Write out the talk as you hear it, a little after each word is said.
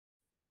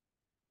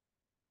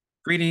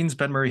Greetings,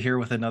 Ben Murray here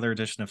with another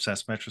edition of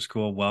SaaS Metro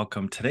School.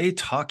 Welcome. Today,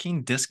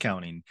 talking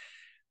discounting.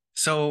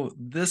 So,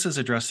 this is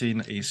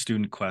addressing a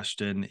student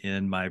question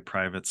in my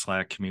private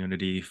Slack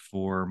community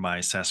for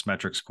my SaaS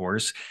Metrics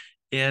course,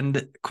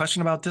 and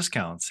question about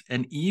discounts.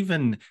 And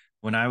even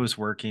when I was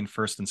working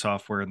first in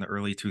software in the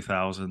early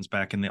 2000s,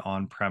 back in the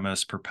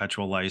on-premise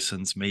perpetual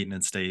license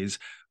maintenance days,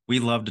 we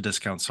loved to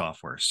discount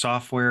software.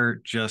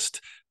 Software just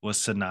was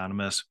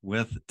synonymous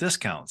with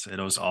discounts. It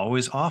was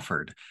always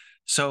offered.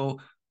 So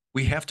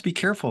we have to be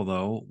careful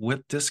though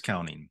with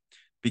discounting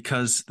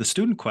because the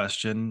student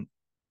question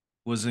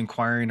was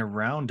inquiring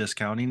around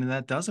discounting, and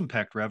that does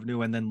impact revenue.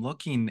 And then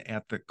looking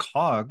at the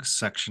COGS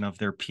section of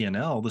their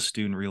P&L, the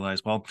student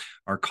realized, well,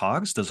 our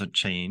COGS doesn't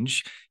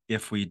change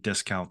if we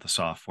discount the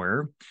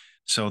software.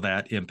 So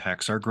that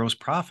impacts our gross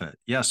profit.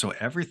 Yeah, so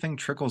everything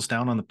trickles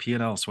down on the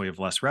P&L. So we have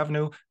less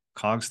revenue,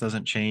 COGS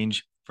doesn't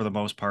change for the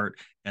most part,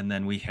 and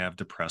then we have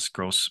depressed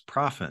gross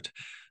profit.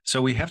 So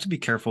we have to be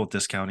careful with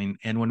discounting.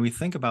 And when we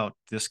think about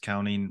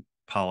discounting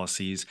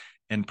policies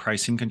and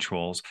pricing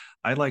controls,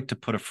 I like to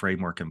put a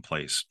framework in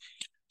place.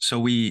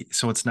 So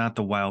it's not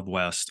the wild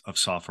west of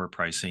software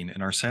pricing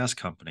in our SaaS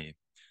company.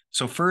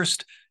 So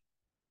first,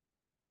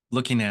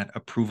 looking at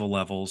approval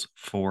levels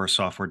for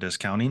software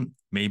discounting,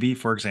 maybe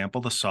for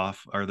example, the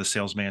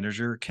sales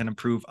manager can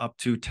approve up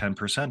to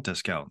 10%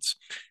 discounts.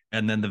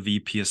 And then the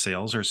VP of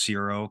sales or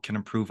CRO can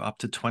approve up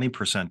to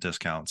 20%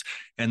 discounts.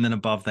 And then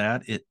above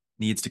that, it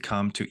needs to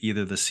come to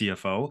either the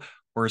CFO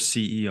or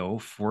CEO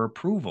for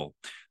approval.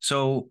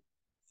 So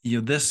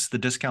the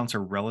discounts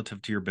are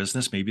relative to your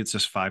business. Maybe it's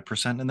just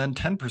 5% and then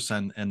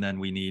 10%, and then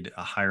we need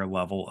a higher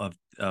level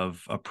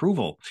of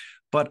approval.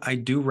 But I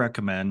do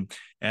recommend,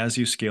 as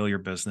you scale your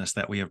business,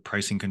 that we have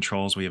pricing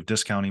controls, we have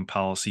discounting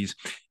policies,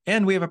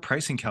 and we have a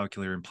pricing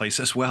calculator in place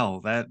as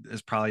well. That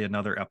is probably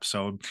another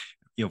episode,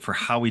 for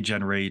how we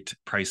generate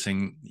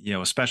pricing,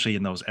 especially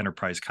in those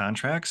enterprise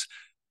contracts.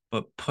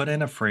 But put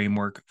in a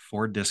framework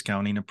for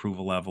discounting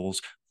approval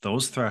levels,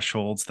 those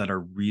thresholds that are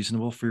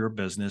reasonable for your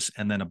business,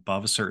 and then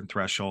above a certain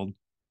threshold,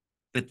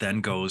 it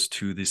then goes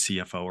to the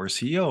CFO or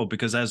CEO.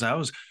 Because as I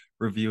was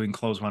reviewing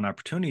close won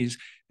opportunities,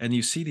 and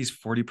you see these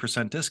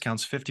 40%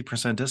 discounts,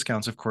 50%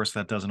 discounts, of course,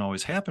 that doesn't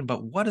always happen.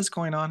 But what is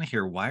going on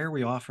here? Why are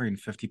we offering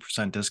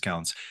 50%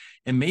 discounts?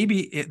 And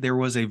maybe there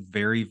was a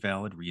very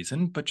valid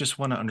reason, but just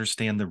want to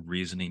understand the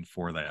reasoning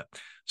for that.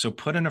 So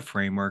put in a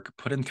framework,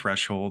 put in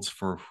thresholds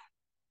for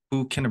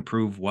who can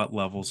approve what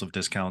levels of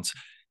discounts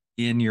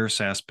in your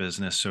SaaS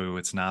business so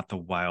it's not the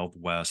wild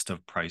west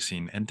of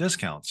pricing and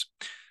discounts.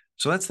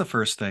 So that's the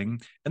first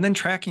thing. And then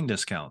tracking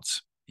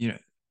discounts.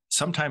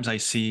 Sometimes I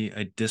see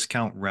a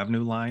discount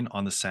revenue line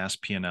on the SaaS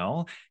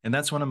P&L, and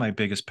that's one of my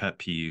biggest pet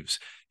peeves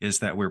is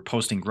that we're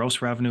posting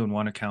gross revenue in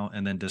one account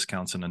and then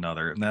discounts in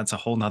another. And that's a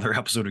whole nother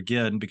episode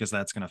again, because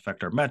that's going to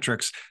affect our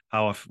metrics,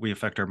 how if we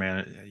affect our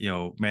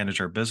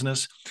manage our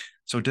business.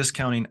 So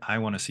discounting, I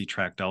want to see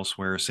tracked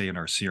elsewhere, say in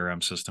our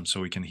CRM system,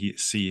 so we can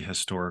see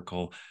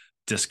historical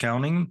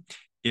discounting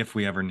if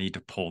we ever need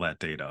to pull that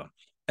data.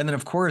 And then,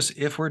 of course,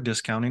 if we're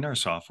discounting our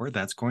software,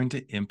 that's going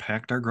to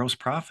impact our gross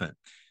profit.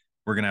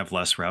 We're going to have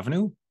less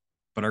revenue,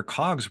 but our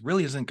COGS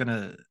really isn't going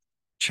to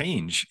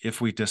change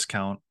if we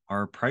discount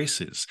our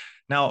prices.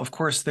 Now, of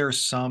course,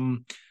 there's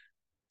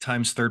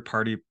sometimes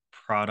third-party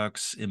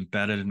products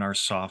embedded in our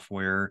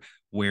software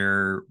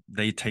where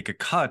they take a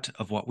cut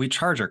of what we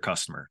charge our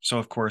customer. So,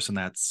 of course, in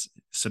that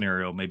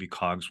scenario, maybe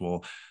COGS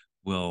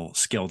will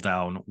scale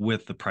down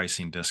with the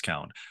pricing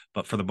discount.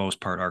 But for the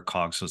most part, our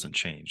COGS doesn't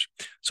change.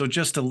 So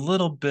just a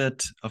little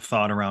bit of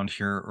thought around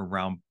here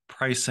around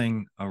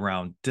pricing,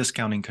 around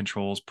discounting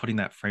controls, putting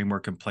that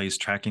framework in place,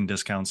 tracking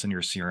discounts in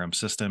your CRM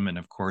system. And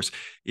of course,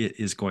 it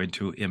is going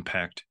to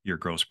impact your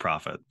gross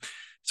profit.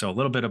 So a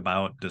little bit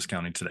about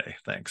discounting today.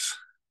 Thanks.